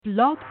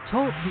Blog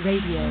Talk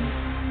Radio.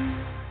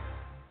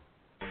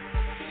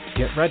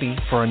 Get ready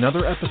for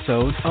another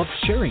episode of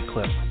Sherry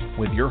Clip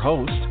with your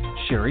host,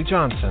 Sherry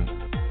Johnson.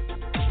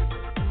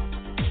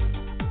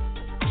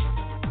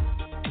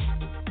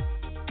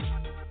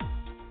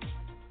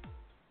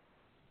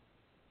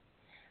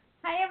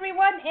 Hi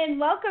everyone, and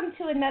welcome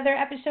to another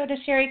episode of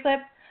Sherry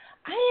Clip.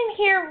 I am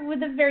here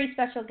with a very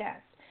special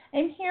guest.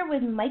 I'm here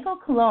with Michael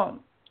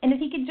Coulombe. And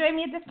if you could join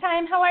me at this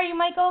time, how are you,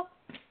 Michael?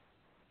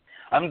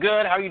 I'm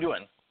good. How are you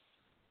doing?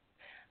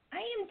 I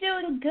am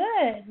doing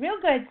good,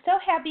 real good. So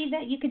happy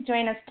that you could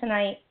join us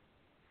tonight.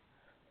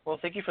 Well,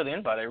 thank you for the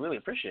invite. I really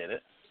appreciate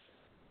it.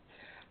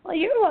 Well,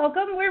 you're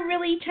welcome. We're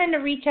really trying to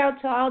reach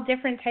out to all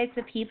different types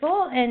of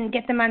people and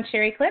get them on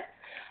Sherry Clip.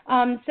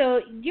 So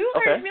you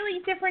are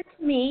really different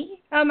to me.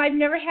 I've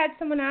never had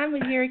someone on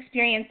with your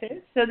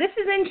experiences, so this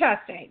is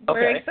interesting. Okay.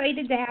 We're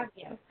excited to have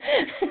you.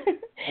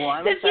 Well,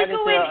 I'm excited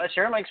to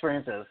share my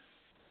experiences.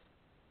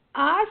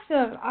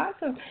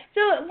 Awesome.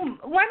 So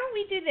why don't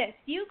we do this?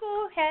 You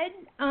go ahead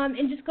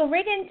and just go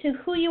right into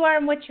who you are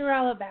and what you're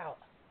all about,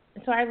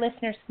 so our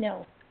listeners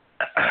know.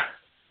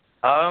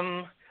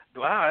 Wow,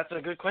 that's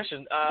a good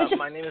question.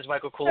 My name is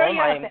Michael Coulombe.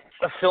 I'm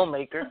a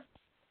filmmaker.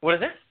 What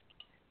is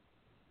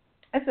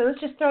it? So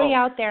let's just throw you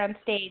out there on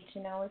stage,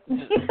 you know.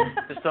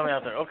 Just throw me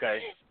out there.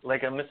 Okay,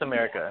 like a Miss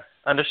America.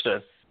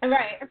 Understood.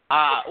 Right.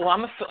 Well,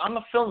 I'm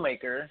a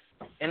filmmaker,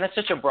 and that's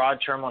such a broad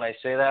term when I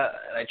say that.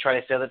 I try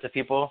to say that to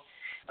people.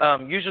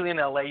 Usually in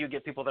LA, you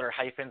get people that are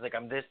hyphens, like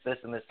I'm this,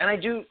 and this. And I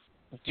do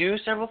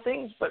several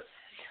things, but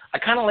I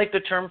kind of like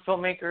the term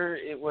filmmaker.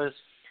 It was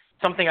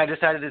something I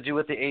decided to do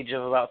at the age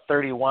of about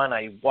 31.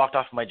 I walked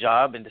off my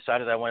job and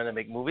decided I wanted to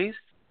make movies.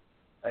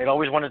 I'd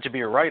always wanted to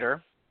be a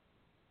writer.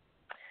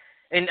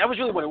 And that was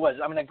really what it was.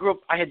 I mean,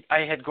 I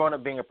had grown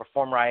up being a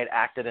performer. I had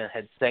acted and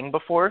had sang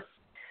before.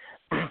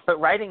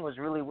 But writing was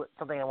really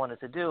something I wanted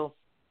to do.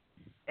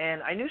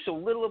 And I knew so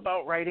little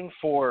about writing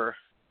for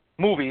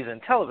movies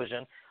and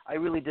television. I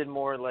really did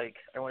more like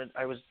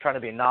I was trying to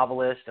be a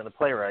novelist and a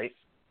playwright.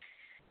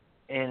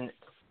 And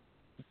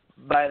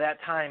by the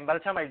time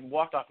I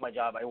walked off my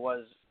job, I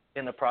was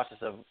in the process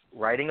of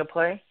writing a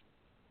play.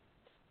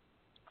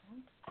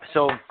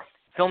 So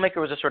filmmaker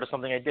was just sort of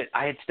something I did.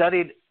 I had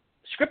studied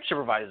script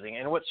supervising,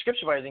 and what script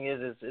supervising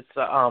is it's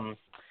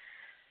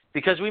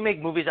because we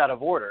make movies out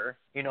of order.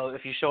 You know,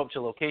 if you show up to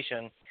a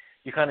location,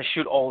 you kind of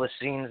shoot all the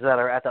scenes that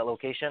are at that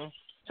location.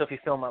 So if you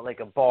film at like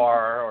a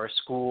bar or a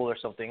school or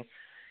something,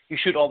 you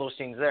shoot all those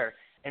scenes there.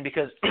 And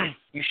because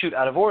you shoot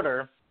out of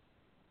order,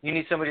 you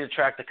need somebody to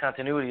track the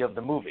continuity of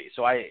the movie.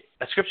 So a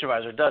script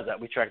supervisor does that.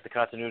 We track the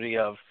continuity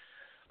of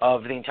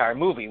the entire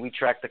movie. We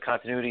track the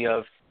continuity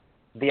of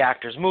the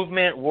actor's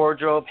movement,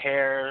 wardrobe,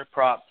 hair,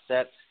 props,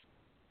 sets.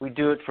 We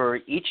do it for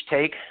each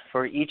take,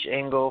 for each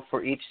angle,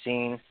 for each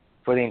scene,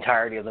 for the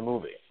entirety of the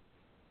movie.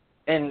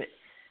 And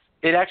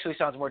it actually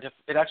sounds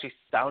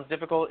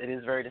difficult. It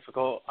is very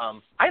difficult.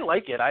 I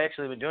like it. I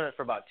actually have been doing it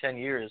for about 10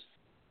 years,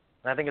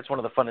 and I think it's one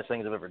of the funnest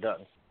things I've ever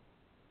done.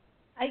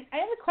 I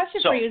have a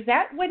question for you. Is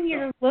that when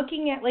you're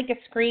looking at like a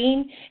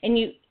screen and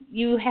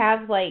you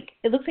have like,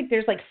 it looks like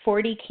there's like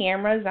 40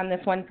 cameras on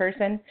this one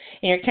person, and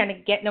you're kind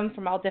of getting them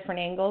from all different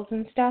angles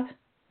and stuff?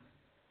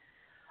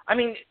 I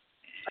mean,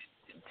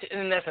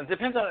 in essence,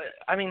 depends on.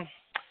 I mean,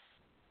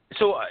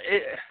 so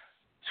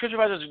script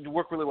supervisors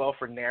work really well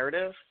for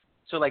narrative,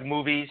 so like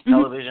movies,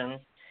 television,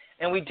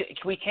 and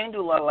we can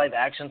do a lot of live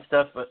action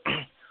stuff, but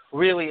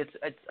really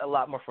it's a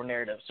lot more for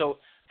narrative. So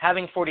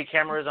having 40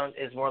 cameras on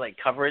is more like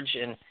coverage,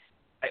 and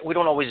we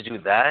don't always do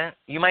that.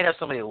 You might have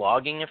somebody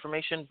logging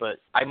information, but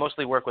I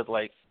mostly work with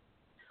like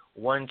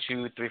 1,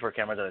 2, 3, 4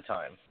 cameras at a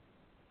time.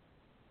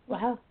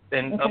 Wow.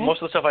 And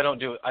most of the stuff I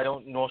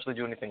don't mostly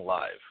do anything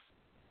live.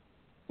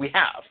 We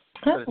have,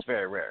 but it's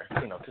very rare,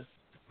 you know.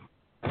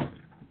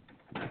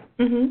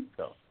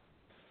 So,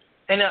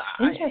 and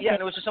and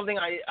it was just something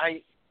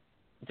I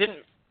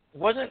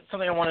wasn't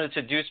something I wanted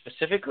to do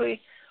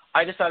specifically.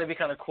 I decided it'd be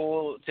kind of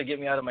cool to get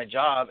me out of my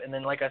job, and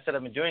then, like I said,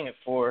 I've been doing it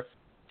for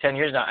 10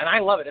 years now, and I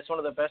love it. It's one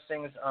of the best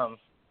things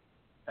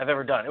I've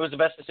ever done. It was the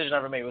best decision I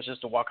ever made. Was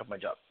just to walk off my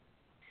job.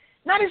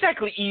 Not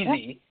exactly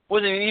easy. It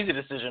wasn't an easy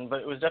decision,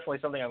 but it was definitely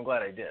something I'm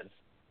glad I did.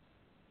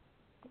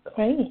 So.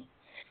 Right.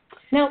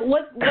 Now,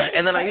 what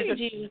and then inspired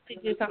you to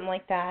do something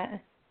like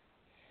that?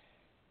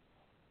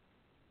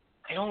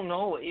 I don't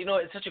know. You know,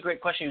 it's such a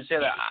great question you say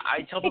that.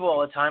 I tell people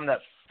all the time that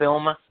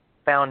film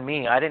found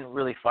me. I didn't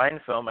really find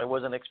film. I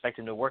wasn't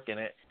expecting to work in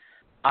it.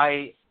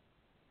 I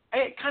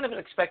kind of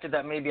expected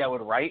that maybe I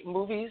would write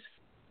movies,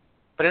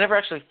 but I never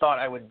actually thought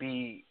I would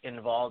be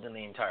involved in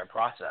the entire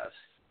process.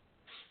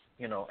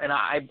 You know, and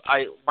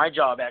my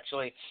job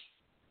actually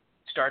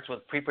starts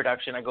with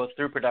pre-production. I go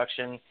through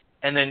production.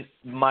 And then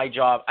my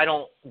job, I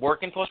don't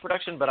work in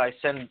post-production, but I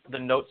send the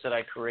notes that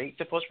I create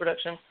to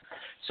post-production.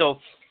 So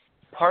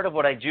part of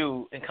what I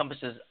do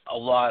encompasses a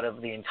lot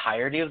of the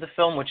entirety of the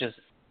film, which is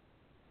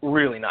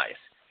really nice.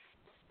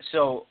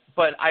 So,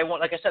 but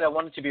like I said, I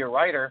wanted to be a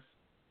writer,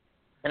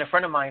 and a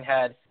friend of mine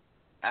had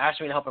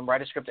asked me to help him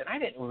write a script, and I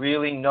didn't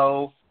really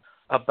know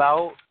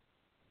about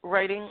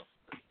writing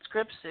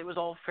scripts, it was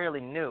all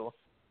fairly new.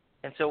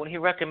 And so when he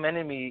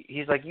recommended me,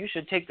 he's like, you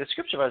should take the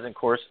script supervising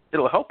course.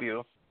 It'll help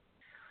you.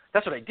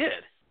 That's what I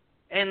did.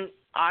 And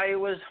I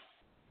was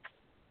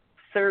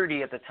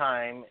 30 at the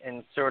time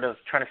and sort of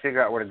trying to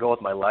figure out where to go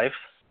with my life,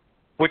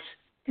 which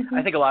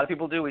I think a lot of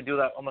people do. We do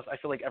that almost, I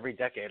feel like every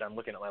decade I'm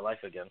looking at my life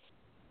again.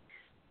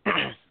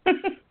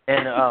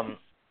 And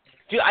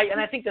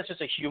I think that's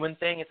just a human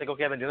thing. It's like,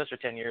 okay, I've been doing this for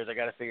 10 years. I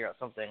got to figure out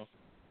something.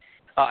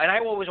 And I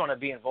always want to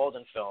be involved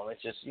in film.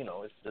 It's just,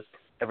 it's just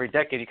every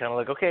decade you kind of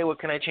like, okay, what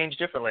can I change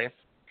differently?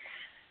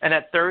 And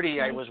at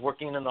 30, I was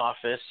working in an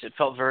office. It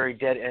felt very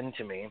dead end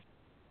to me.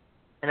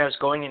 And I was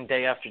going in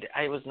day after day.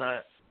 I was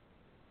not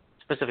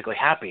specifically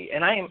happy.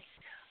 And I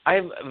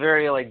have a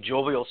very,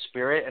 jovial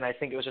spirit, and I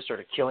think it was just sort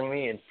of killing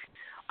me. And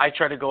I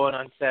tried to go in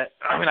on set.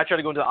 I tried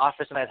to go into the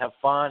office, and I'd have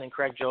fun and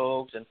crack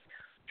jokes and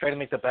try to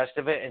make the best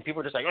of it. And people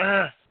were just like,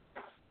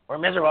 we're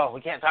miserable.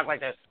 We can't talk like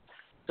this.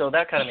 So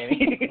that kind of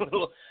made me a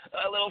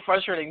little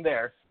frustrating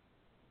there.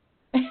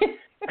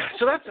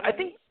 So I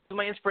think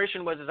my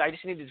inspiration was I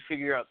just needed to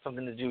figure out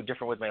something to do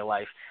different with my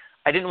life.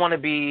 I didn't want to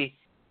be,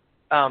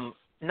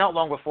 not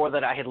long before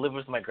that I had lived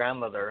with my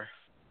grandmother.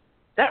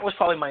 That was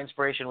probably my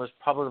inspiration, was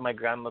probably my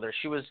grandmother.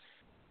 She was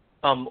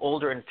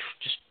older and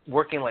just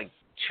working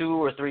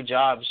 2 or 3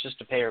 jobs just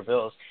to pay her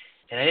bills.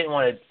 And I didn't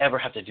want to ever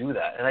have to do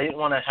that. And I didn't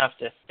want to have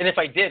to, and if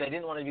I did, I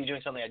didn't want to be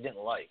doing something I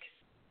didn't like.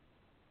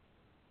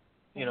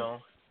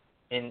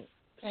 And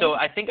so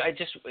I think I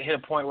just hit a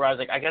point where I was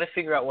like, I got to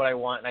figure out what I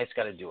want, and I just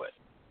got to do it.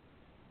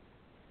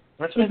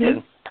 And that's what I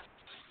did.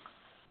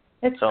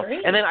 That's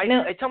great. And then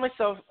I tell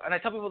myself, and I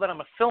tell people that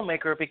I'm a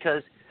filmmaker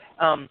because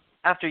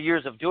after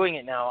years of doing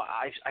it now,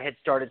 I had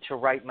started to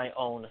write my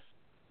own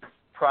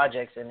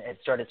projects and had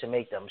started to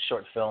make them,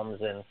 short films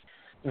and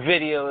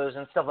videos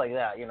and stuff like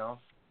that,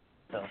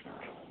 So.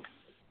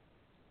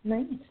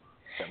 Nice.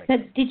 Now,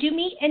 did you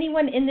meet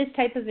anyone in this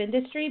type of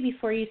industry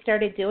before you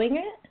started doing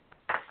it?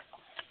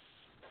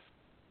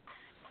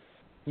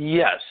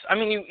 Yes.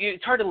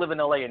 It's hard to live in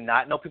LA and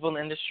not know people in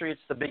the industry.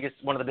 It's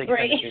one of the biggest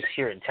industries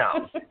here in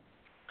town.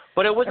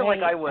 But it wasn't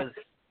like I was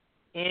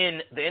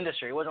in the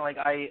industry. It wasn't like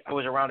I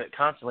was around it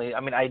constantly.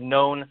 I'd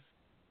known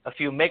a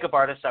few makeup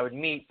artists I would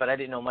meet, but I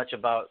didn't know much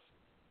about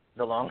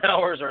the long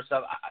hours or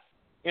stuff.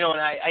 And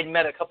I'd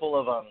met a couple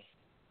of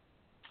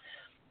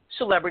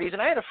celebrities,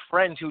 and I had a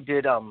friend who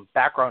did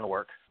background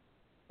work,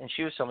 and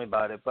she was telling me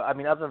about it. But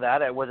other than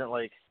that, I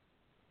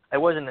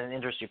wasn't an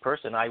industry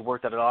person. I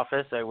worked at an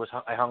office.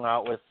 I hung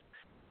out with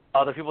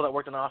other people that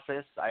worked in the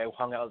office. I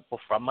hung out with people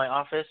from my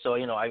office. So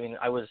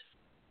I was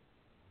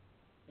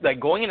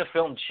going into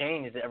film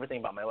changed everything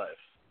about my life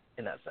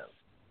in that sense.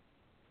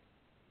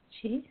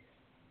 Jeez.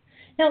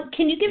 Now,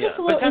 can you give us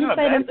a little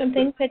insight on some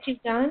things that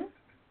you've done?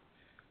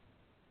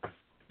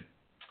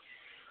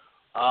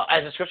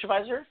 As a script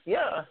supervisor?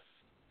 Yeah.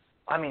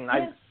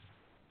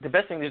 The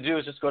best thing to do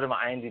is just go to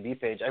my IMDb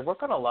page. I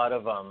work on a lot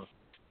of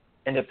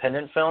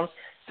independent films.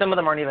 Some of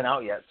them aren't even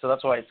out yet, so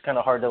that's why it's kind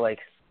of hard to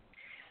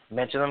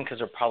mention them because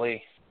they're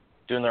probably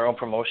doing their own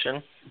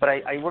promotion. But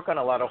I work on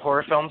a lot of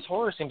horror films.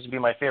 Horror seems to be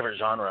my favorite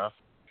genre.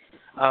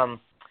 I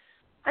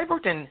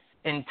worked in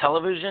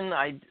television.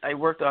 I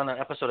worked on an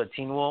episode of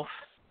Teen Wolf.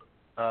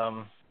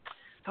 How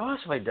else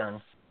have I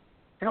done?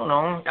 I don't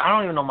know. I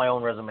don't even know my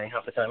own resume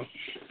half the time.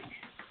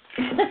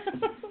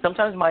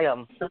 Sometimes my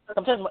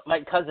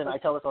cousin, I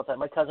tell this all the time,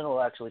 my cousin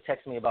will actually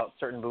text me about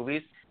certain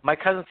movies. My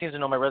cousin seems to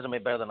know my resume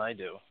better than I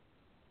do.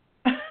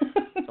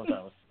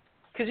 Sometimes.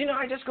 Because,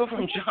 I just go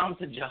from job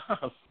to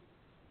job.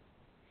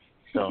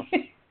 So.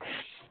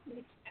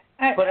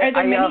 Are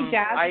there many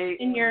jobs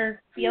in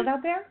your field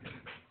out there?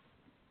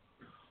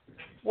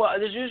 Well,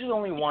 there's usually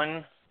only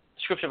one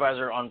script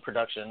supervisor on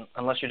production,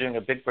 unless you're doing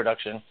a big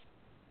production,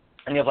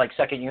 and you have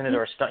second unit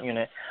or a stunt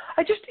unit.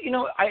 I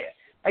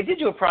did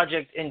do a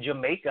project in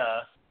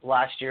Jamaica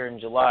last year in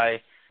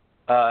July.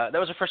 That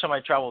was the first time I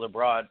traveled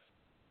abroad.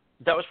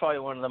 That was probably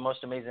one of the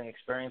most amazing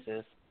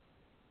experiences.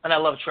 And I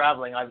love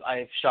traveling.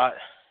 I've shot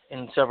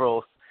in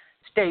several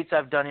states.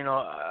 I've done,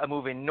 a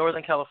movie in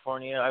Northern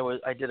California.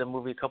 I did a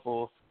movie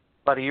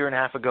about a year and a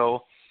half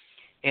ago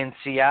in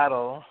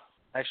Seattle,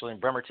 actually in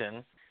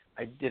Bremerton.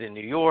 I did in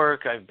New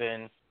York. I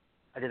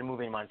did a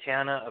movie in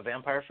Montana, a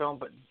vampire film.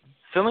 But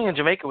filming in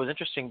Jamaica was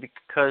interesting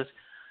because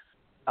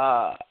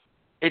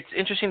it's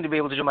interesting to be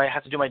able to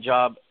have to do my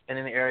job in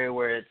an area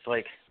where it's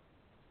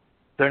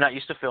they're not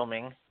used to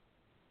filming.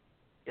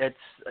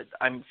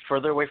 I'm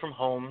further away from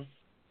home.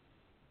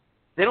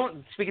 They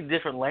don't speak a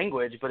different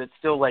language, but it's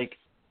still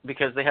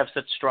because they have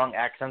such strong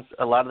accents.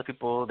 A lot of the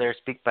people there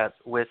speak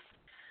with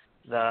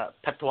the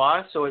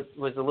patois, so it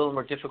was a little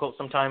more difficult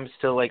sometimes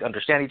to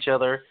understand each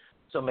other.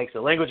 So it makes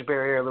the language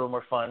barrier a little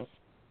more fun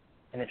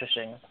and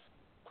interesting.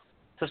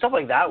 So stuff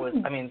like that was,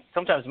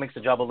 sometimes makes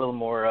the job a little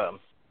more,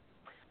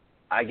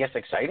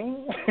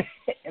 exciting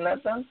in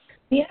that sense.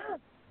 Yeah.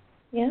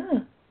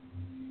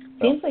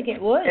 Seems like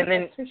it would. And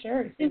then, for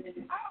sure.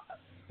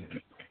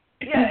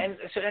 Yeah, and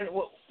so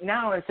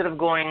now instead of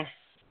going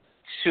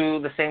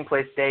to the same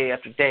place day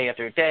after day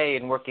after day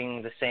and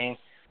working the same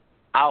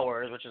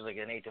hours, which is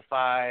an 8 to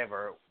 5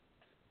 or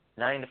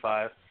 9 to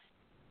 5.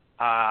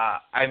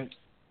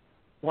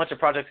 Once a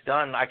project's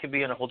done, I could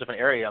be in a whole different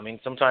area. I mean,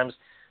 sometimes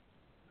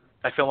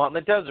I film out in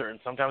the desert, and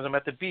sometimes I'm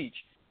at the beach.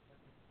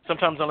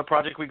 Sometimes on a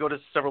project we go to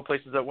several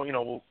places that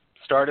we'll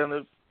start in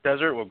the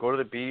desert, we'll go to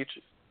the beach,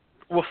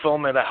 we'll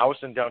film at a house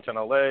in downtown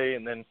LA,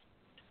 and then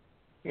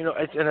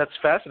and that's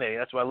fascinating.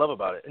 That's what I love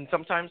about it. And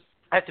sometimes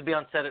I have to be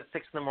on set at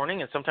 6 in the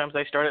morning, and sometimes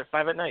I start at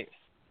 5 at night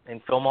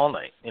and film all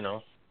night.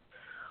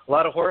 A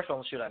lot of horror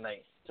films shoot at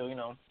night. So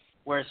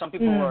whereas some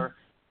people are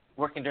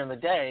working during the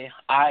day,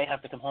 I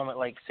have to come home at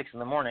like 6 in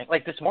the morning.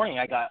 Like this morning,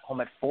 I got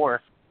home at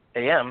 4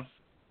 a.m.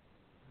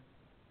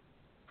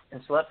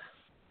 and slept.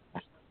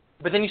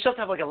 But then you still have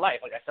to have like a life.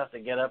 Like I still have to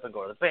get up and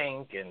go to the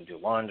bank and do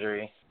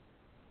laundry.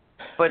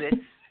 But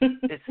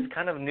it's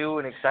kind of new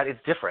and exciting.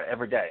 It's different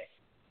every day.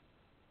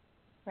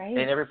 Right.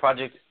 And every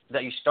project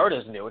that you start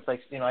is new. It's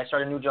like I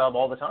start a new job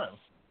all the time.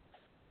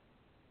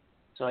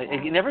 So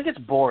it never gets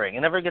boring.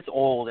 It never gets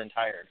old and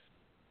tired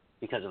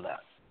because of that.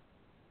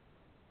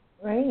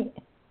 Right.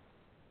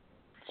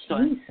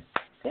 So,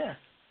 yeah.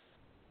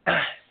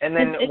 And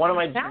then one of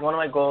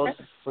my goals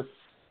was,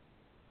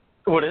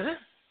 what is it?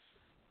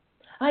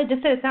 I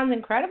just said it sounds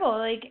incredible.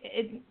 Like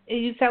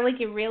you sound like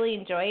you really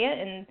enjoy it,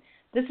 and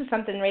this is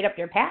something right up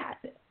your path.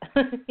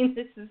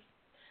 This is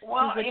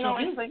what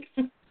it's like,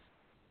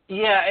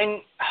 yeah,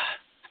 and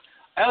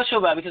I always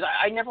feel bad because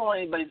I never want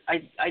anybody.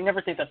 I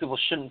never think that people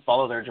shouldn't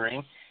follow their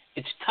dream.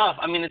 It's tough.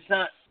 I mean,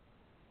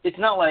 it's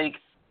not like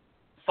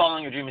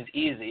following your dream is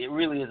easy. It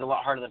really is a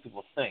lot harder than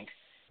people think.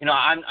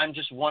 I'm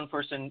just one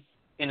person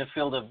in a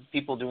field of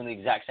people doing the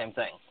exact same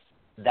thing.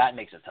 That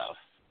makes it tough.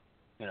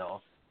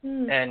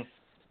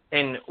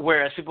 And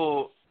whereas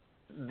people,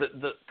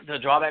 the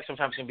drawback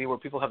sometimes can be where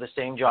people have the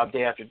same job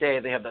day after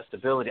day. They have that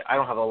stability. I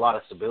don't have a lot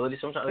of stability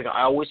sometimes. Like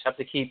I always have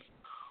to keep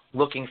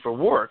looking for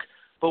work.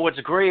 But what's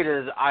great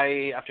is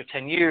after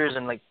 10 years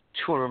and like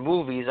 200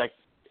 movies,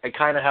 I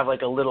kind of have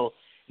like a little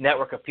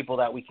network of people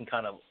that we can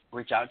kind of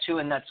reach out to,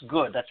 and that's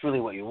good. That's really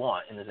what you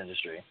want in this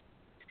industry.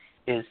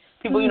 Is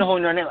people who know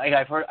your name. Like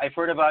I've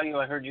heard about you.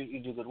 I heard you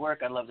do good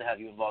work. I'd love to have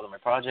you involved in my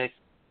project,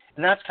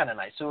 and that's kind of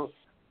nice. So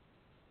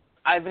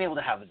I've been able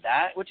to have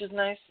that, which is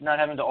nice. Not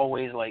having to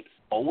always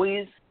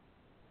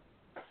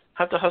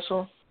have to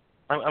hustle.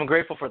 I'm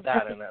grateful for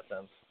that in that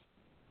sense.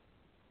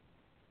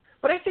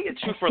 But I think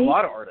it's true for a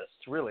lot of artists,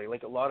 really.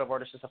 Like a lot of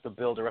artists just have to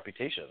build a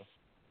reputation.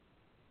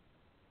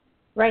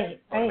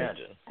 Right. I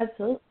imagine.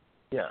 Absolutely.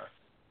 Yeah.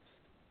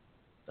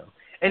 So,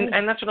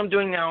 and that's what I'm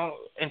doing now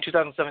in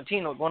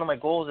 2017. One of my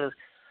goals is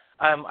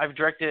I've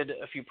directed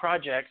a few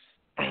projects.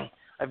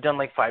 I've done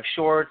like 5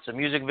 shorts, a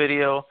music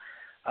video.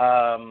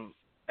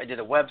 I did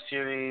a web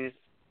series.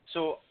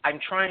 So I'm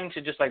trying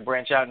to just like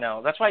branch out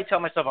now. That's why I tell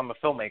myself I'm a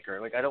filmmaker.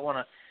 Like I don't want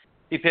to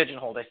be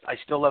pigeonholed. I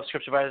still love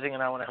script supervising,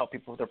 and I want to help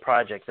people with their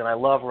projects. And I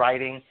love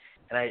writing,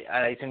 and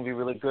I tend to be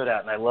really good at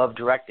it, and I love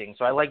directing.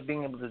 So I like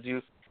being able to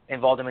do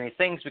involved in many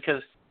things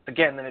because,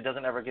 again, then it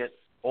doesn't ever get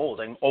old.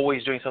 I'm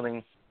always doing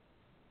something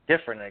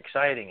different and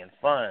exciting and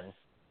fun.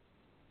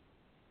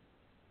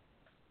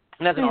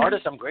 And as an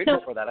artist, I'm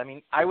grateful for that. I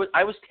mean, I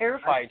was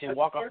terrified to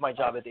walk off my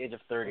job at the age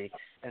of 30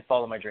 and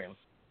follow my dream.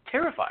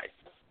 Terrified.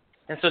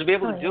 And so to be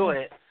able to do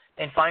it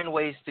and find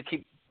ways to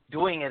keep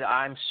doing it,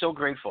 I'm so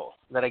grateful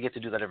that I get to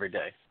do that every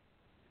day.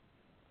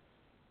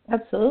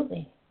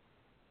 Absolutely.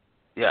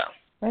 Yeah.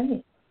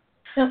 Right.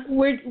 Now,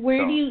 where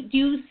do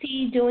you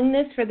see doing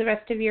this for the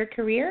rest of your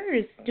career, or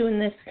is doing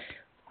this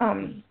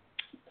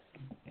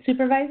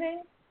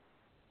supervising?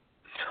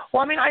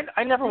 Well, I mean,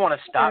 I never want to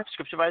stop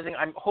script supervising.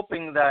 I'm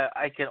hoping that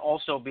I can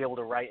also be able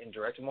to write and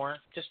direct more,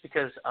 just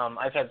because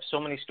I've had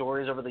so many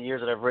stories over the years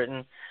that I've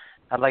written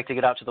I'd like to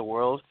get out to the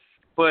world.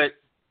 But,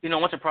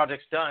 once a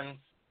project's done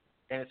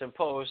and it's in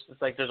post,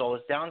 it's like there's all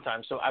this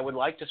downtime. So I would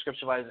like to script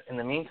supervise in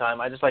the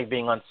meantime. I just like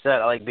being on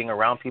set. I like being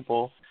around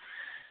people.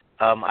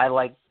 I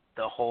like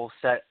the whole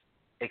set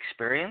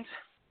experience.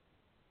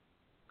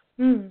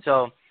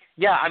 So,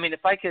 yeah, I mean,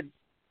 if I could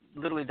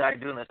literally die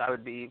doing this, I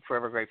would be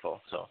forever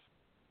grateful. So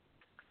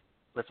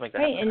let's make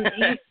that happen.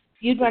 And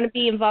you'd want to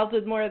be involved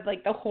with more of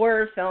like the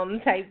horror film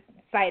type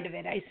side of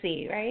it, I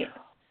see, right?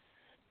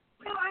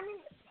 Well, I mean,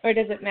 or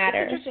does it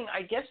matter? It's interesting.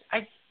 I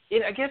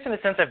guess in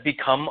a sense I've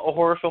become a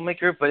horror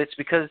filmmaker, but it's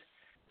because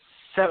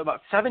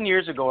about 7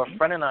 years ago, a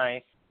friend and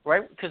I,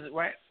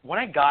 when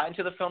I got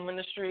into the film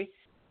industry,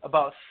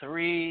 about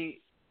 3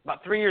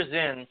 years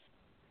in,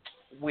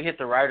 we hit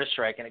the writer's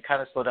strike, and it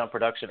kind of slowed down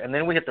production. And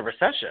then we hit the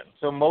recession,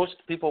 so most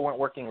people weren't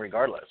working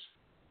regardless.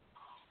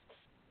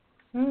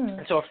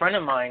 And so a friend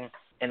of mine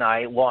and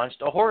I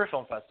launched a horror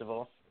film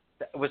festival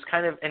that was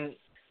kind of, and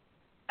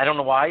I don't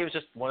know why, it was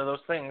just one of those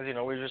things, we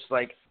were just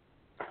like,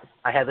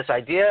 I had this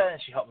idea,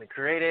 and she helped me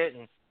create it,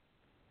 and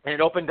it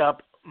opened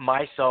up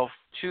myself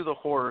to the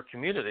horror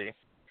community,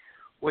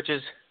 which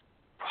is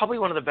probably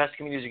one of the best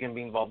communities you can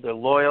be involved. They're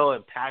loyal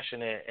and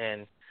passionate,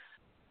 and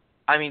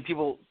I mean,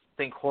 people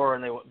think horror,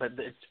 but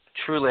it's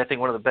truly, I think,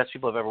 one of the best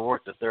people I've ever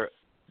worked with. They're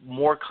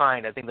more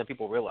kind, I think, than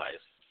people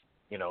realize,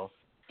 and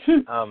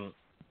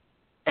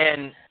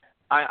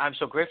I'm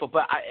so grateful.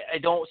 But I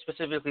don't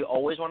specifically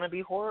always want to be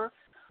horror.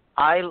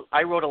 I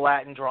wrote a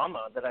Latin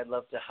drama that I'd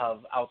love to have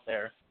out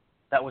there.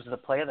 That was the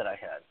play that I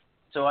had.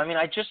 So, I mean,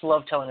 I just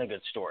love telling a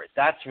good story.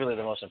 That's really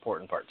the most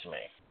important part to me.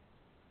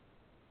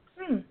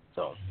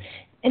 So.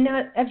 And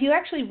now, have you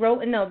actually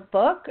written a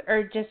book,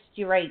 or just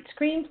you write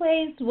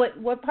screenplays?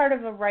 What part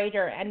of a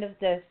writer end of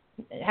this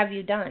have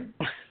you done?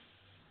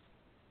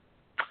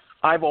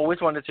 I've always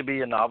wanted to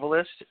be a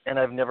novelist, and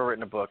I've never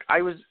written a book.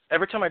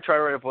 Every time I try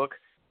to write a book,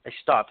 I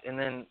stopped, and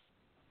then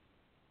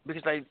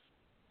because I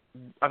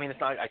mean, it's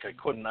not like I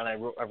couldn't, and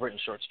I've written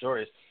short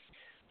stories,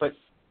 but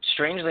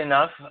strangely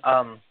enough,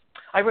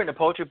 I've written a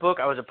poetry book.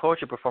 I was a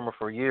poetry performer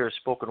for years,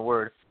 spoken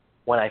word,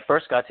 when I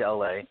first got to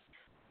LA,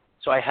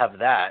 so I have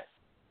that.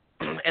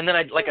 And then,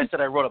 like I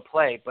said, I wrote a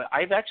play, but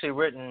I've actually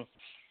written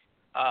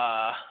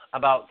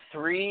about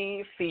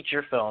 3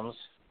 feature films.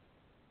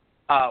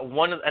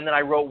 And then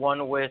I wrote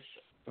one with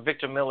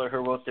Victor Miller, who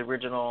wrote the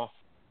original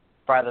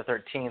Friday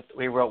the 13th.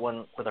 We wrote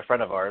one with a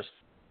friend of ours.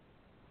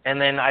 And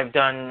then I've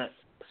done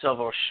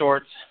several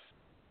shorts.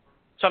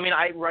 So, I mean,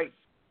 I write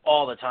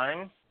all the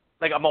time.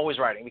 Like, I'm always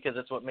writing because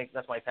that's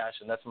my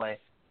passion. That's my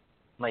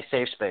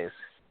safe space.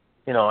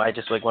 You know, I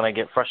just, like, when I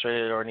get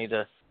frustrated or need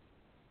to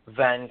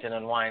vent and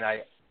unwind,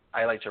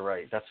 I like to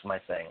write. That's my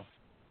thing.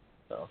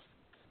 So.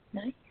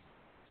 Nice.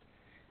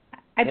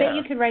 I bet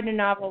you could write a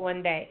novel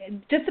one day,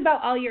 just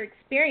about all your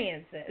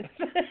experiences.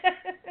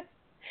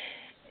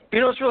 You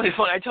know, it's really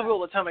funny. I tell people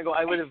all the time, I go,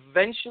 I would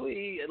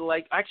eventually,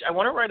 actually, I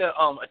want to write a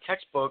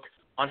textbook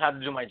on how to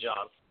do my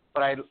job,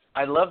 but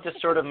I'd love to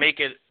sort of make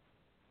it,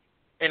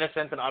 in a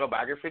sense, an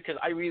autobiography, because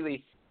I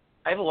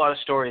have a lot of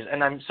stories,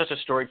 and I'm such a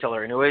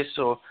storyteller anyway,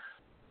 so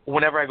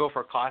whenever I go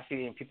for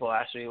coffee and people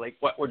ask me, like,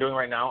 what we're doing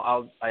right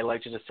now, I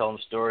like to just tell them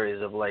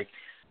stories of, like,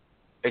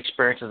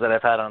 experiences that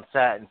I've had on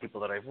set and people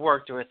that I've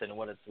worked with and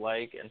what it's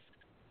like. And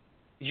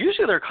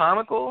usually they're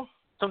comical.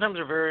 Sometimes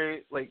they're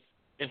very, like,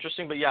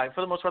 interesting. But, yeah,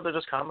 for the most part, they're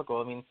just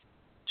comical. I mean,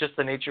 just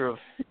the nature of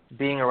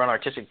being around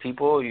artistic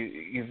people,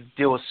 you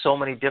deal with so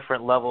many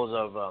different levels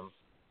of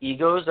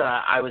egos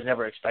that I was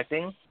never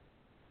expecting.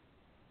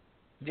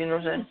 Do you know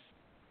what I'm saying?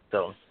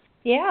 So.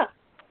 Yeah.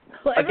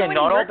 Well, again,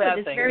 not all bad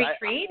things. It's very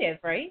creative,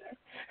 right?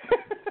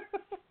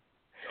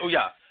 Oh,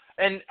 yeah.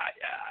 And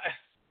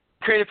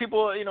creative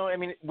people, you know, I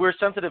mean, we're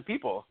sensitive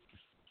people,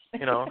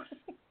 you know.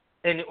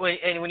 and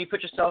when you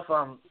put yourself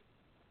out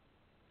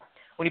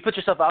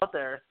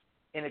there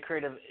in a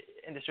creative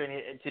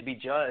industry and to be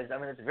judged, I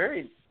mean,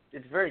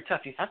 it's very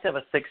tough. You have to have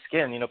a thick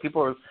skin, you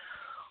know.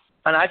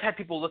 And I've had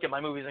people look at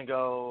my movies and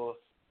go,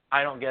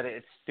 I don't get it,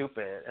 it's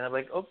stupid. And I'm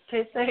like,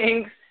 okay,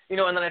 thanks. You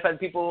know, and then I've had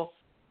people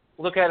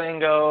look at it and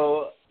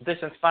go, this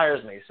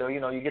inspires me. So, you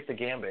know, you get the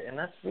gambit. And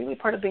that's really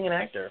part of being an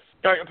actor.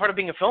 Or part of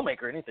being a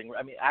filmmaker, anything.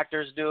 I mean,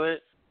 actors do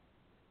it.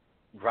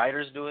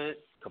 Writers do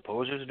it.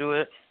 Composers do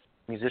it.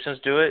 Musicians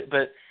do it.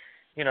 But,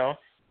 you know,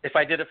 if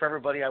I did it for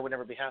everybody, I would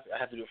never be happy. I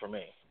have to do it for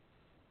me.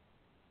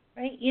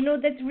 Right. You know,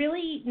 that's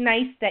really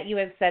nice that you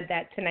have said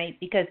that tonight,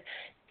 because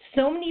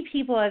so many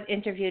people I've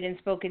interviewed and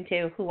spoken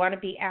to who want to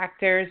be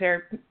actors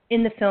or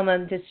in the film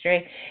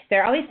industry,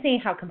 they're always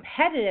saying how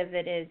competitive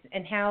it is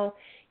and how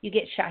you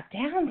get shot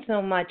down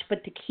so much,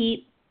 but to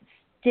keep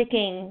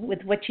sticking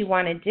with what you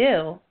want to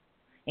do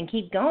and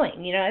keep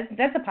going, you know,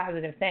 that's a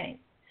positive thing.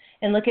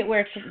 And look at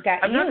where it's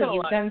got you.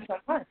 You've done so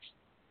much.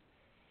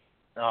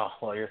 Oh,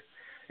 well, you're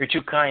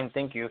too kind.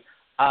 Thank you.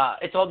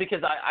 It's all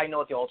because I know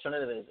what the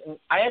alternative is. And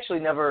I actually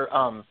never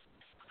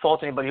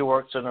fault anybody who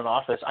works in an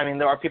office. I mean,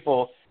 there are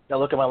people that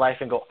look at my life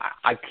and go,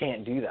 I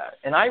can't do that.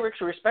 And I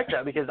actually respect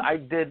that, because I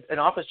did an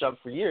office job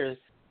for years,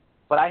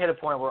 but I hit a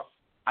point where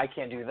I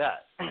can't do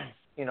that.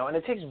 You know, and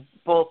it takes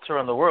both to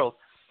run the world.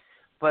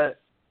 But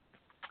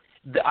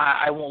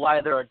I won't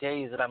lie, there are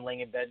days that I'm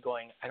laying in bed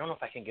going, I don't know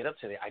if I can get up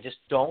today. I just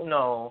don't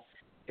know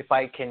if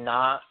I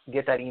cannot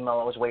get that email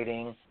I was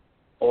waiting,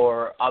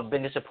 or I've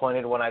been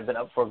disappointed when I've been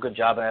up for a good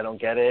job and I don't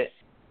get it,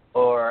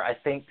 or I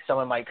think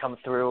someone might come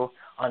through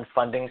on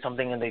funding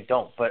something and they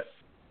don't. But,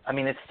 I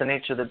mean, it's the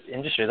nature of the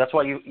industry. That's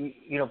why, you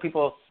know,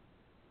 people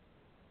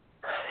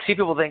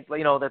think,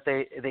 you know, that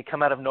they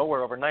come out of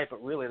nowhere overnight,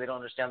 but really they don't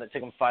understand that it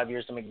took them 5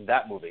 years to make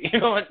that movie. You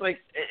know, it's like,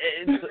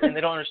 and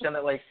they don't understand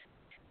that, like,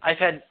 I've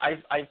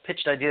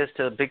pitched ideas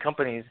to big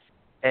companies,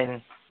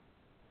 and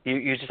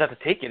you just have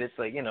to take it. It's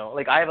like, you know,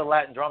 like I have a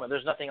Latin drama.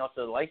 There's nothing else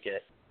that like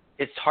it.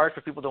 It's hard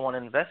for people to want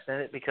to invest in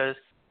it because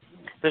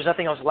there's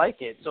nothing else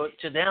like it. So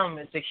to them,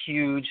 it's a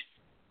huge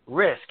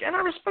risk, and I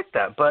respect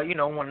that. But, you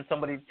know, when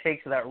somebody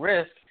takes that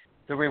risk,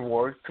 the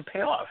reward could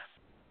pay off.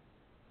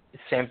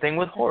 Same thing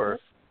with horror.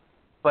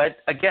 But,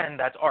 again,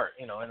 that's art,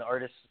 you know, and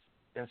art is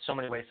in so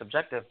many ways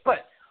subjective.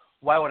 But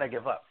why would I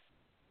give up?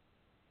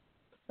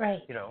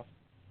 Right. You know,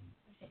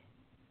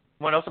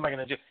 what else am I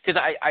going to do?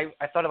 Because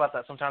I thought about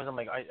that sometimes. I'm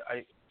like,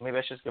 I maybe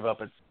I should just give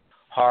up. It's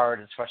hard.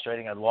 It's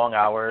frustrating. I had long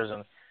hours.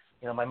 And,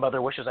 you know, my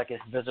mother wishes I could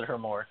visit her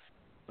more.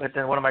 But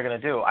then what am I going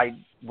to do? I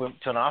went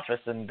to an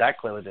office, and that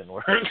clearly didn't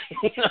work.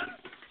 You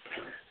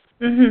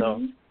know? Mm-hmm.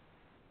 So,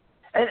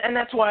 and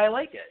that's why I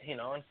like it, you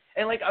know.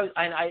 And like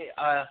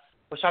I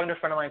was talking to a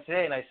friend of mine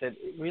today, and I said,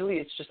 really,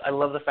 it's just I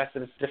love the fact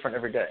that it's different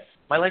every day.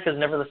 My life is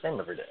never the same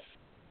every day.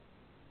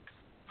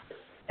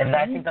 And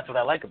I think that's what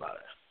I like about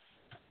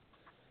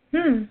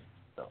it.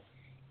 So,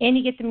 and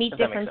you get to meet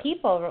different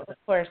people, of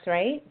course,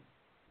 right?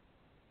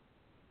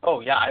 Oh,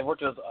 yeah, I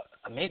worked with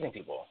amazing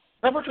people.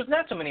 I've worked with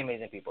not so many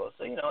amazing people.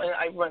 So,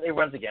 it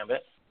runs the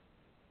gambit.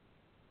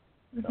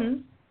 So.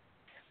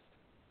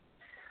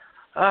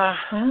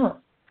 Wow.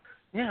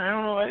 Yeah, I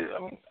don't know. I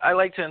mean, I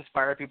like to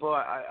inspire people.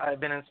 I've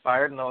been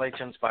inspired, and I like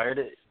to inspire.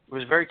 It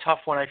was very tough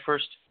when I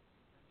first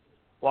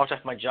walked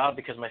off my job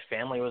because my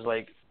family was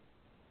like,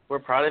 we're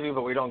proud of you,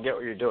 but we don't get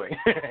what you're doing.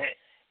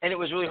 And it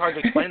was really hard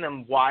to explain to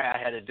them why I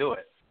had to do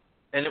it.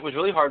 And it was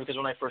really hard because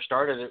when I first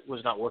started, it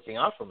was not working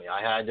out for me.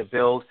 I had to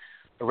build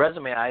a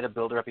resume. I had to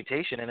build a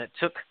reputation, and it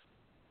took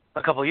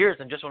a couple of years.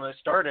 And just when I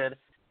started,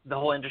 the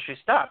whole industry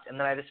stopped. And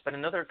then I had to spend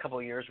another couple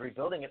of years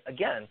rebuilding it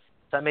again.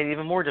 So that made it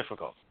even more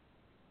difficult.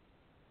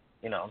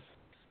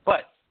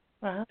 But,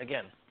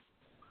 again,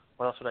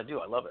 what else would I do?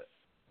 I love it.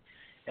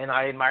 And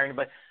I admire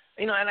anybody.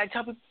 And I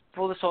tell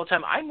people this all the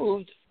time. I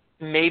moved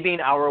maybe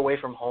an hour away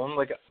from home.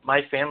 Like,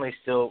 my family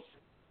still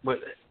with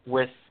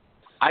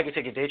I could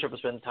take a day trip and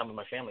spend time with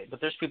my family. But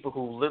there's people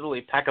who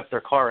literally pack up their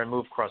car and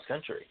move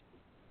cross-country.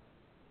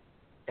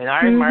 And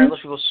I admire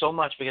those people so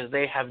much because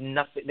they have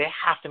nothing. They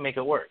have to make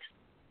it work.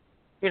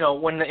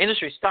 When the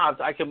industry stopped,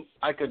 I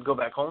could go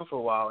back home for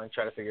a while and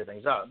try to figure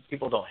things out.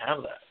 People don't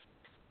have that.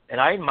 And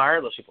I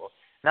admire those people.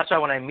 And that's why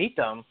when I meet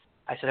them,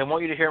 I said, I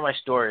want you to hear my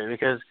story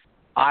because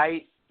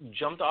I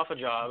jumped off a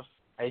job.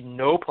 I had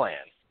no plan.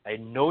 I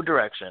had no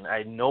direction. I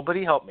had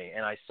nobody help me,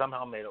 and I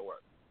somehow made it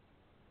work.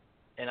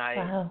 And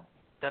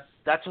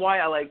that's why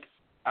I like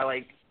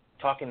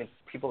talking to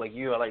people like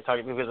you. I like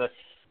talking to people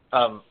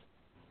because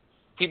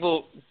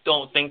people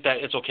don't think that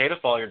it's okay to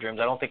follow your dreams.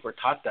 I don't think we're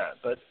taught that,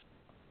 but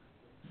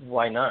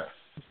why not?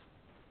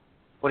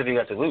 What have you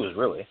got to lose,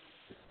 really?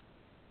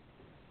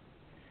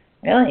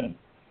 Really?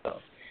 So.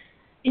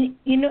 I think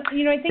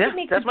it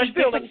makes a big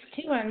difference,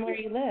 too, on where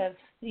you live.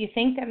 Do you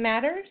think that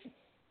matters?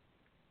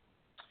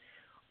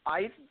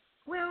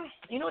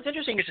 It's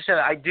interesting to say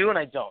that. I do and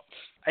I don't.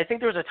 I think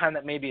there was a time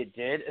that maybe it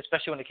did,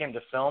 especially when it came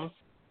to film,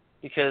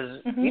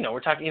 because, we're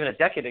talking even a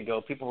decade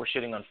ago, people were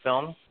shooting on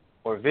film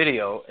or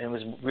video, and it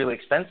was really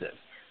expensive.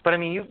 But,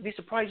 you'd be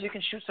surprised you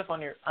can shoot stuff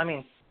on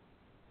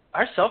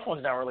our cell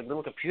phones now are like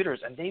little computers,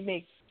 and they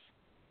make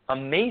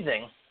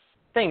amazing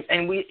things.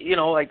 And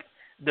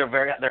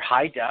they're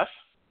high def,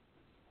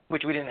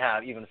 which we didn't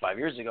have even 5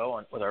 years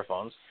ago with our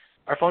phones.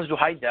 Our phones do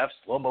high def,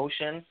 slow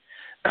motion.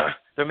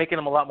 They're making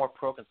them a lot more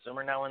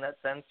pro-consumer now in that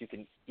sense. You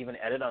can even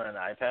edit on an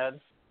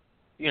iPad,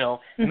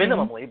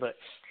 minimally. But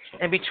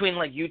in between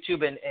like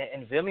YouTube and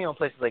Vimeo and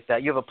places like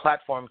that, you have a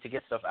platform to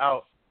get stuff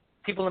out.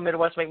 People in the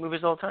Midwest make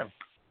movies all the time.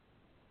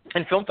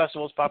 And film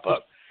festivals pop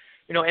up.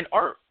 And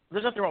art,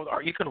 there's nothing wrong with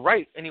art. You can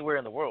write anywhere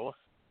in the world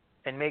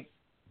and make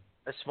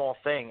a small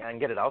thing and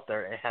get it out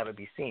there and have it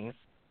be seen.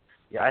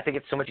 Yeah, I think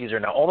it's so much easier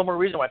now. All the more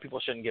reason why people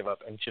shouldn't give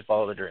up and should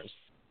follow their dreams.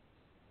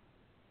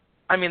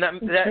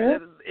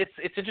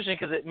 It's interesting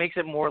because it makes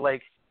it more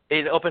like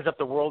it opens up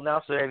the world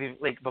now. So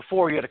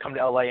before you had to come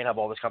to LA and have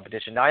all this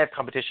competition. Now I have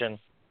competition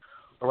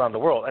around the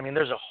world.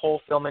 There's a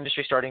whole film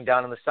industry starting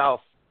down in the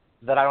South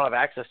that I don't have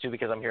access to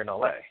because I'm here in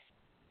LA,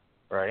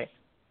 right?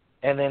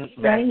 And then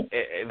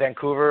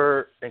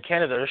Vancouver and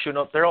Canada, they're shooting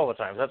up there all the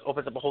time. So that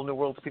opens up a whole new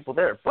world to people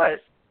there.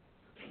 But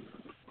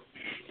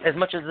as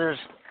much as there's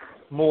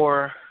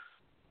more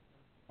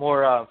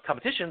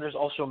competition, there's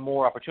also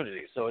more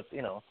opportunities. So it's,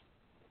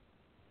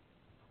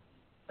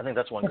 I think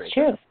that's one great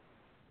thing. That's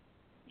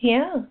true.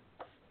 Yeah.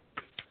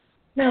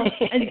 No,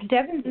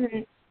 Devin's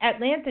in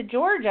Atlanta,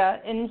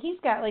 Georgia, and he's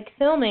got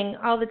filming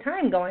all the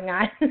time going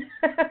on.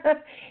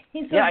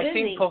 He's so busy. I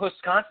see posts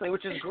constantly,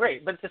 which is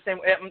great. But it's the same.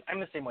 I'm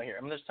the same way here.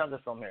 There's tons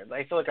of film here.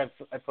 I feel like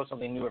I post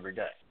something new every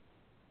day.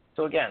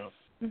 So again,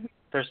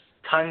 there's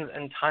tons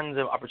and tons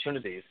of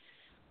opportunities,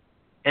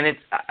 and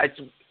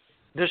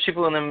there's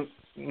people in the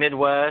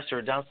Midwest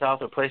or down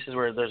south or places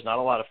where there's not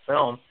a lot of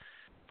film,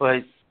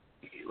 but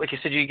like you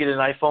said, you get an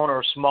iPhone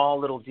or a small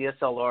little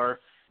DSLR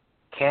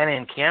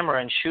Canon camera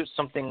and shoot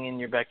something in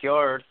your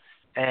backyard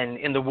and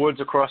in the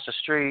woods across the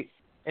street.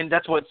 And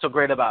that's what's so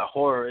great about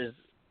horror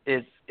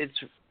is it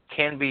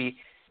can be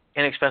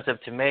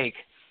inexpensive to make,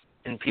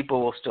 and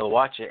people will still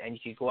watch it. And you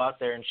can go out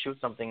there and shoot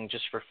something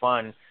just for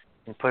fun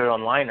and put it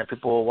online, and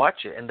people will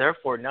watch it. And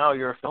therefore, now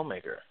you're a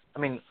filmmaker.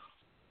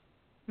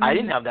 I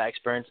didn't have that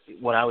experience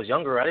when I was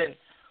younger. I didn't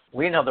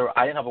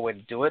have a way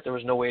to do it. There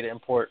was no way to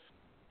import,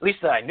 at least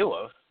that I knew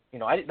of.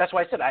 That's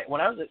why I said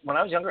when I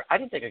was younger, I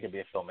didn't think I could be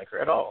a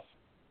filmmaker at all.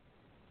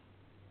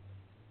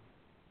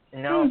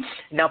 And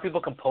now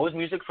people compose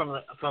music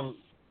from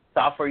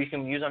software you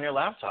can use on your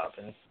laptop,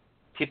 and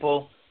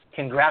people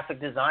can graphic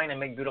design and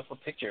make beautiful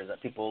pictures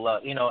that people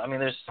love.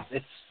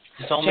 It's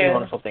so many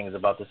wonderful things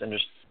about this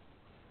industry.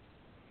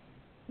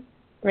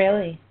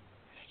 Really,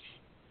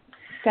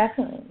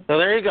 definitely. So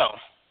there you go.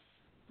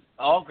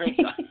 All great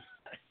stuff.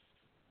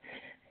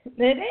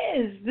 It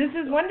is. This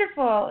is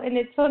wonderful, and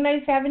it's so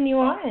nice having you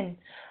on.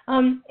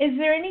 Is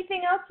there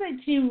anything else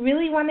that you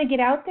really want to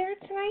get out there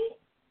tonight?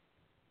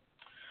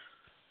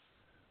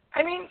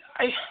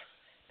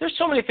 there's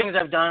so many things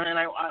I've done, and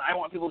I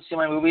want people to see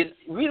my movies.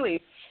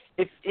 Really,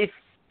 if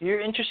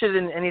you're interested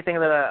in anything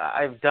that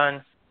I've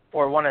done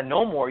or want to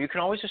know more, you can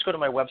always just go to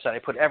my website. I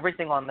put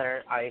everything on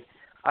there. I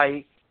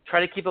try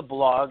to keep a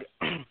blog,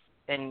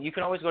 and you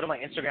can always go to my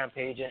Instagram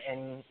page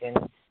and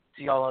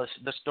see all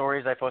the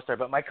stories I post there.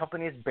 But my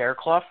company is Bear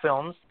Claw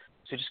Films,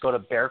 so just go to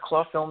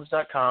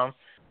bearclawfilms.com.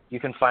 You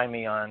can find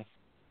me on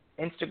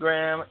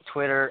Instagram,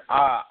 Twitter.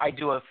 I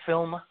do a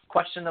film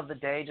question of the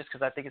day just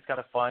because I think it's kind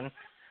of fun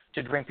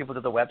to bring people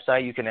to the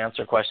website. You can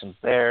answer questions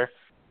there.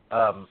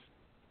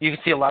 You can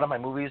see a lot of my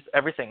movies,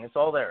 everything. It's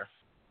all there.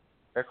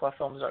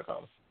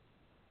 bearclawfilms.com.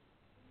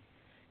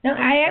 No,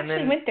 I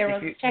actually went there. I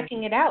was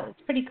checking it out.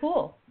 It's pretty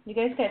cool. You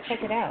guys got to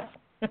check it out.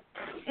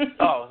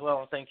 Oh,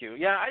 well, thank you.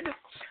 Yeah,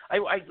 I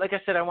like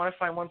I said, I want to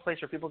find one place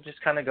where people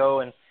just kind of go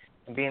and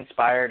be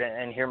inspired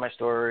and hear my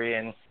story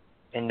and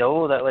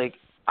know that, like,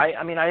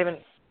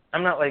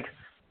 I'm not like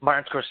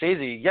Martin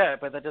Scorsese yet,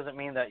 but that doesn't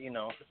mean that,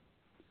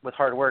 with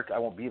hard work, I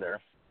won't be there.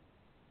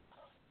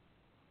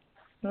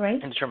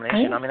 Right. And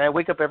determination. I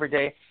wake up every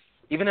day.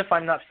 Even if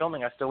I'm not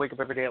filming, I still wake up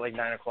every day at like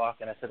 9 o'clock,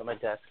 and I sit at my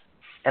desk,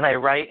 and I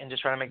write and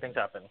just try to make things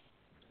happen.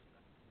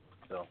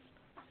 So.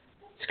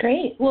 It's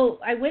great. Well,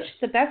 I wish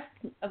the best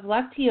of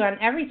luck to you on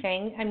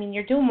everything.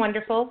 You're doing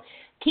wonderful.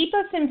 Keep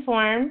us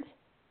informed,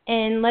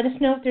 and let us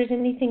know if there's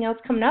anything else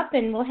coming up,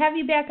 and we'll have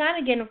you back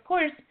on again, of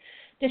course,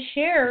 to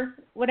share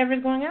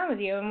whatever's going on with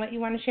you and what you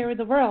want to share with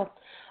the world.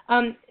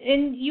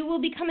 And you will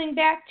be coming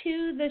back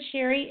to the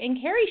Sherry and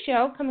Carrie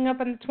show coming up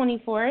on the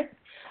 24th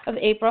of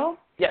April.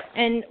 Yes.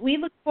 And we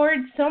look forward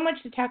so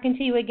much to talking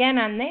to you again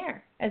on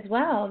there as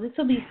well. This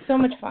will be so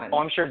much fun. Oh,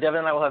 I'm sure Devin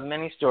and I will have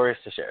many stories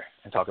to share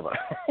and talk about.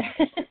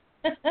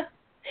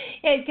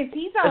 Yeah, because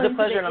he's always... It's a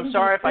pleasure, and I'm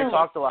sorry if I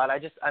talked a lot.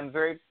 I'm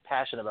very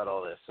passionate about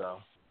all this, so...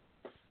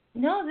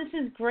 No, this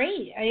is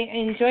great. I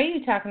enjoy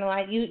you talking a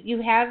lot.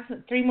 You have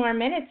 3 more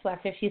minutes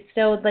left if you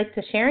still would like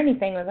to share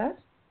anything with us.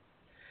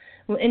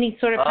 Any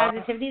sort of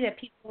positivity that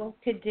people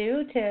could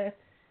do to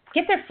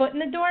get their foot in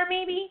the door,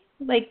 maybe?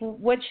 Like,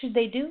 what should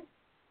they do?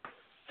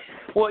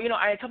 Well,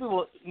 I tell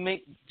people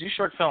do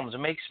short films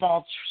and make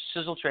small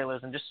sizzle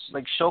trailers and just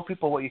like show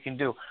people what you can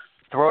do.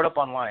 Throw it up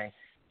online.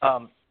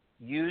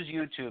 Use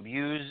YouTube.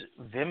 Use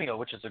Vimeo,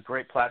 which is a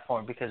great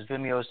platform because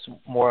Vimeo is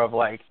more of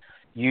like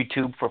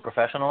YouTube for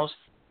professionals.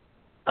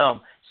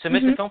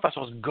 Submit to film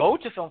festivals. Go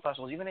to film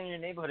festivals, even in your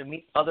neighborhood, and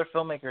meet other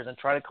filmmakers and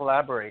try to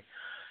collaborate.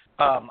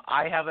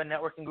 I have a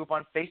networking group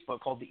on Facebook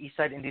called the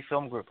Eastside Indie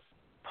Film Group.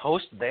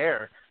 Post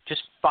there.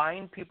 Just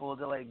find people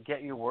to like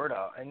get your word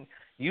out and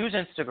use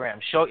Instagram.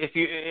 Show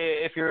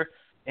if you're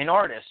an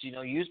artist,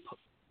 use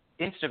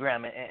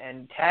Instagram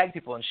and tag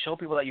people and show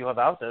people that you have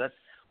out there.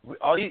 That's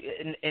all you.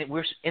 And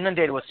we're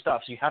inundated with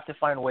stuff, so you have to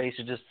find ways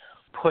to just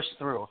push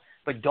through.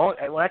 But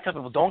when I tell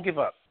people, don't give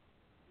up.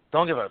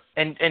 Don't give up,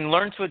 and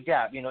learn to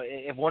adapt.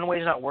 If one way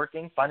is not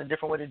working, find a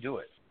different way to do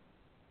it.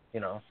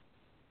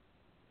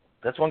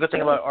 That's one good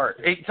thing about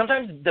art.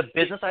 Sometimes the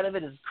business side of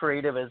it is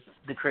creative as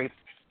the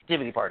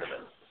creativity part of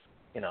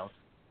it.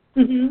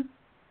 Mhm.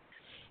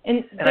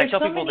 And I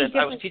tell people this.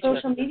 I was teaching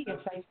social media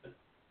sites.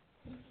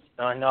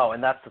 I know,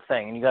 and that's the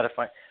thing. And you got to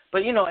find.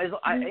 But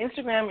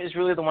Instagram is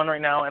really the one right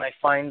now, and I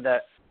find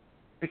that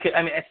because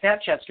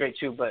Snapchat's great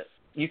too, but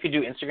you could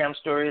do Instagram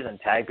stories and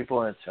tag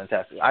people, and it's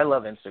fantastic. I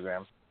love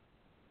Instagram.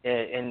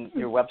 And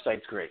your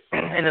website's great.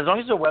 And as long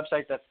as it's a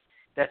website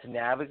that's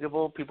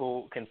navigable,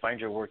 people can find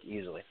your work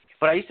easily.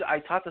 But I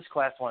taught this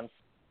class once,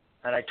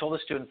 and I told the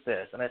students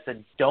this, and I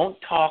said, don't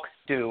talk,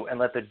 do, and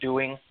let the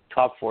doing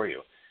talk for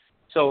you.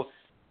 So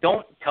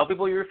don't tell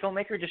people you're a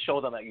filmmaker, just show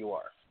them that you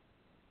are.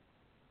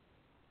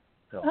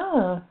 So.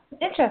 Oh,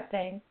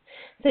 interesting.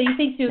 So you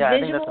think through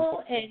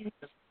visual and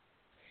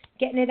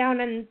getting it out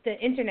on the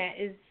internet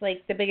is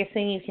like the biggest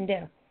thing you can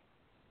do?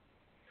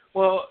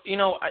 Well,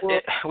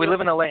 we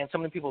live in LA, and so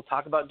many people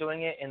talk about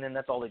doing it, and then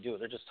that's all they do.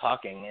 They're just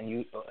talking, and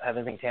you have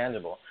anything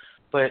tangible.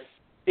 But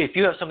if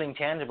you have something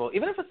tangible,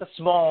 even if it's a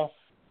small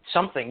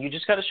something, you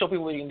just got to show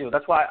people what you can do.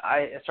 That's why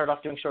I started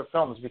off doing short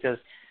films, because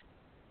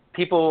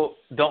people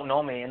don't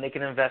know me, and they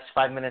can invest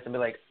 5 minutes and be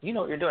like, you know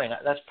what you're doing.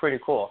 That's pretty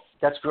cool.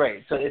 That's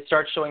great. So it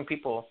starts showing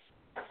people,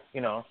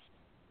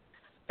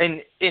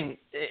 And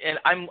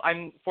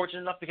I'm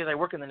fortunate enough because I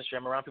work in the industry.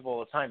 I'm around people all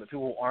the time, but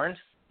people who aren't,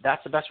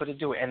 that's the best way to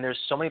do it. And there's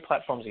so many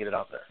platforms to get it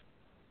out there.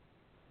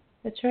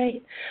 That's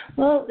right.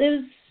 Well, it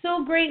was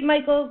so great,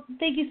 Michael.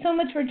 Thank you so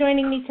much for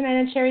joining me tonight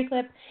on Sherry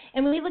Clip.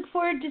 And we look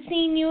forward to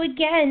seeing you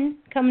again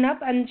coming up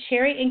on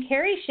Sherry and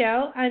Carrie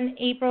Show on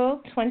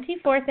April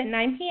 24th at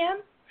 9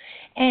 p.m.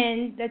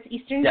 And that's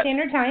Eastern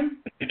Standard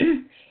Time.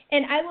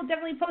 And I will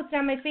definitely post it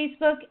on my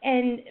Facebook.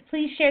 And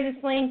please share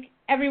this link.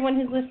 Everyone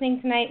who's listening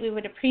tonight, we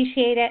would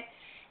appreciate it.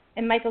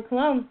 And Michael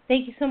Coulombe,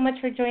 thank you so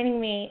much for joining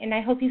me. And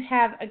I hope you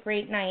have a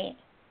great night.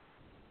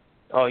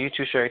 Oh, you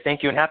too, Sherry.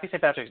 Thank you. And happy St.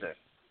 Patrick's Day.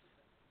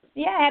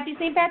 Yeah, happy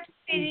St. Patrick's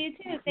Day to you,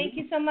 too. Thank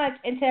you so much.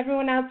 And to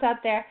everyone else out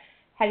there,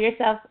 have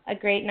yourself a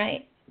great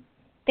night.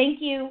 Thank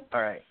you.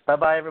 All right.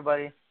 Bye-bye,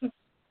 everybody.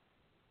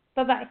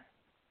 Bye-bye.